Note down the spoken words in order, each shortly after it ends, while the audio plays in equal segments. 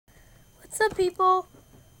Some people,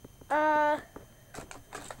 ooh,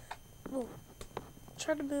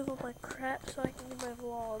 trying to move all my crap so I can do my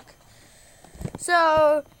vlog.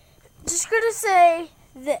 So, just gonna say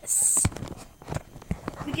this.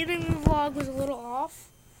 Beginning of the vlog was a little off.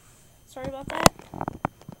 Sorry about that.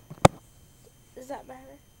 Does that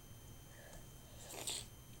matter?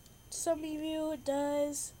 Some of you it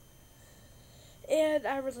does. And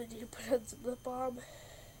I really need to put on some lip balm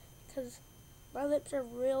because my lips are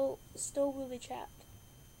still really chapped.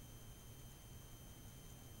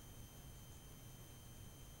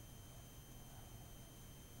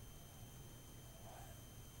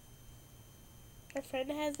 My friend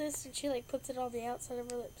has this and she puts it on the outside of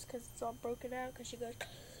her lips because it's all broken out because she goes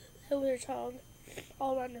with her tongue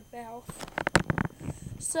all around her mouth.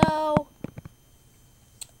 So,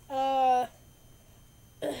 I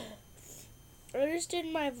just did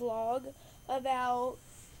my vlog about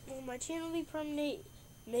will my channel be permanent?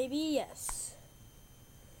 Maybe yes.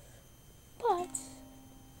 But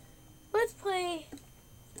let's play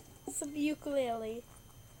some ukulele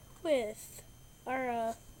with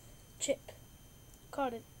our Chip.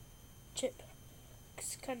 Called it Chip.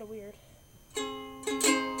 It's kind of weird. I'm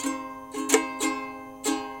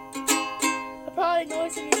probably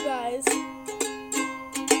noising you guys.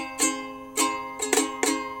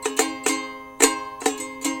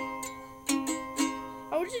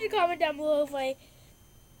 I want you to comment down below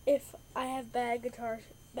if I have bad guitar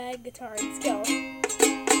skills.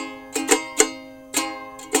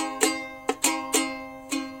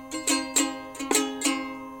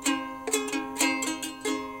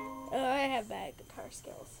 I have bad guitar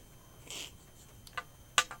skills.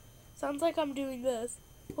 Sounds like I'm doing this.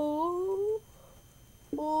 Oh,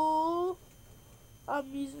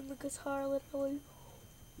 I'm using the guitar literally.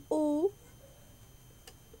 Oh,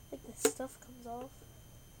 like this stuff comes off.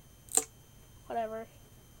 Whatever.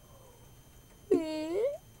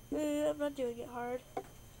 I'm not doing it hard,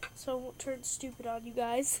 so I won't turn stupid on you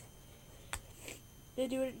guys. They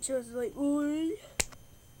do it in shows like, ooh.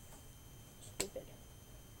 Stupid.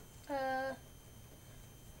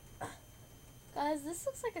 Guys, this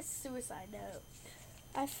looks like a suicide note.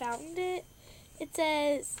 I found it. It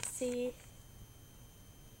says, see.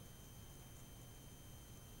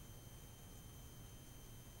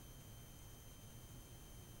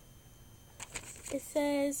 It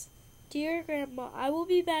says, "Dear Grandma, I will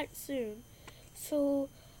be back soon. So,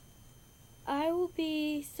 I will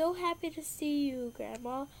be so happy to see you,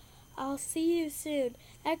 Grandma. I'll see you soon.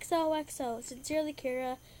 XOXO. Sincerely,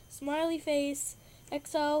 Kira. Smiley face.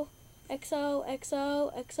 XO, XO,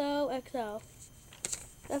 XO, XO, XO."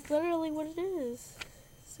 That's literally what it is.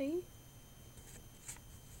 See?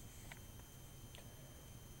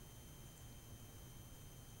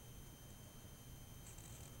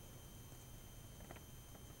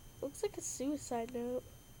 Looks like a suicide note.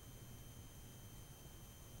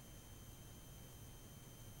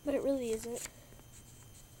 But it really isn't.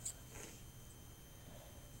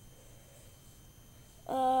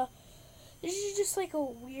 This is just like a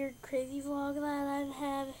weird, crazy vlog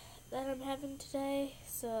that I'm having today.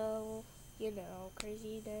 So,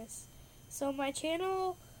 craziness. So my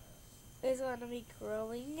channel is gonna be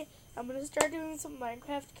growing. I'm gonna start doing some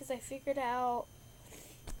Minecraft because I figured out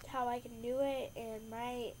how I can do it, and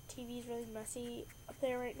my TV is really messy up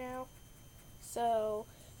there right now. So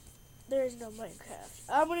there is no Minecraft.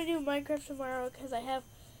 I'm gonna do Minecraft tomorrow because I have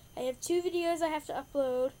 2 videos I have to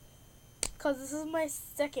upload. Because this is my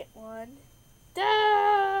second one. Duh!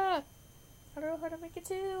 I don't know how to make a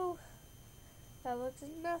 2. That looks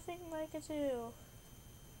nothing like a 2.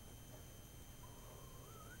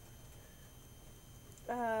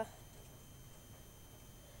 I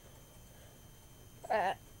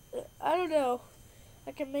don't know.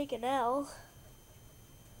 I can make an L.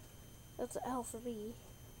 That's an L for me.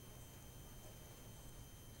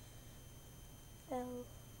 L.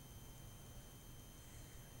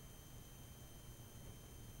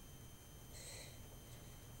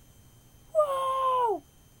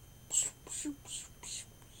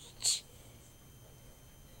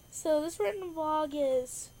 So this random vlog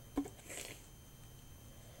is,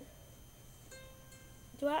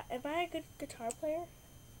 am I a good guitar player?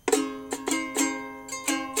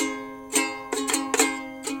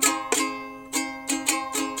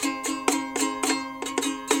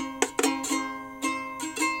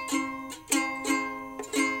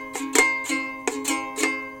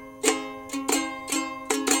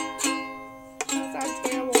 That sounds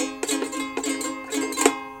terrible.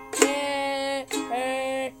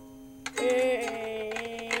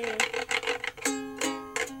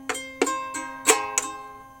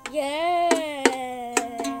 Yeah.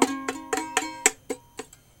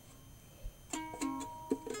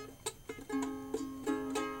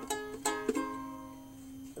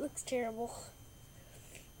 terrible.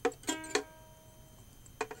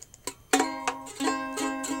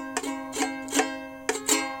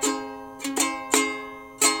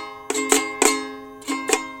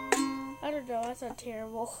 I don't know, that's not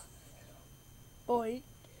terrible. Boy,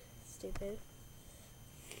 stupid.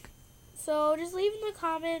 So just leave in the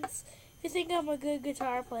comments if you think I'm a good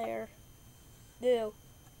guitar player. Do.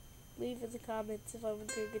 Leave in the comments if I'm a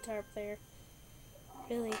good guitar player.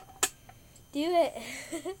 Really. Do it.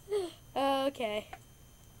 Okay.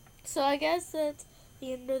 So I guess that's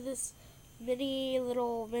the end of this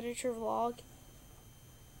little miniature vlog.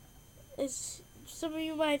 Some of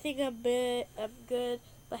you might think I'm good,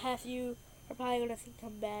 but half of you are probably gonna think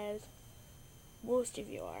I'm bad. Most of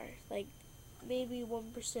you are. Like maybe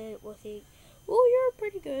 1% will think, "Oh, you're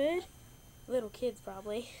pretty good." Little kids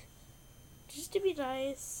probably. Just to be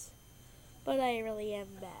nice, but I really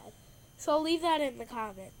am bad. So I'll leave that in the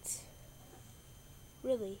comments.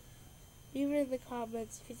 Really. Leave it in the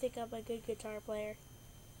comments if you think I'm a good guitar player.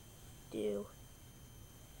 Do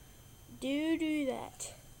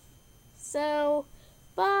that. So,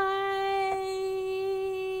 bye!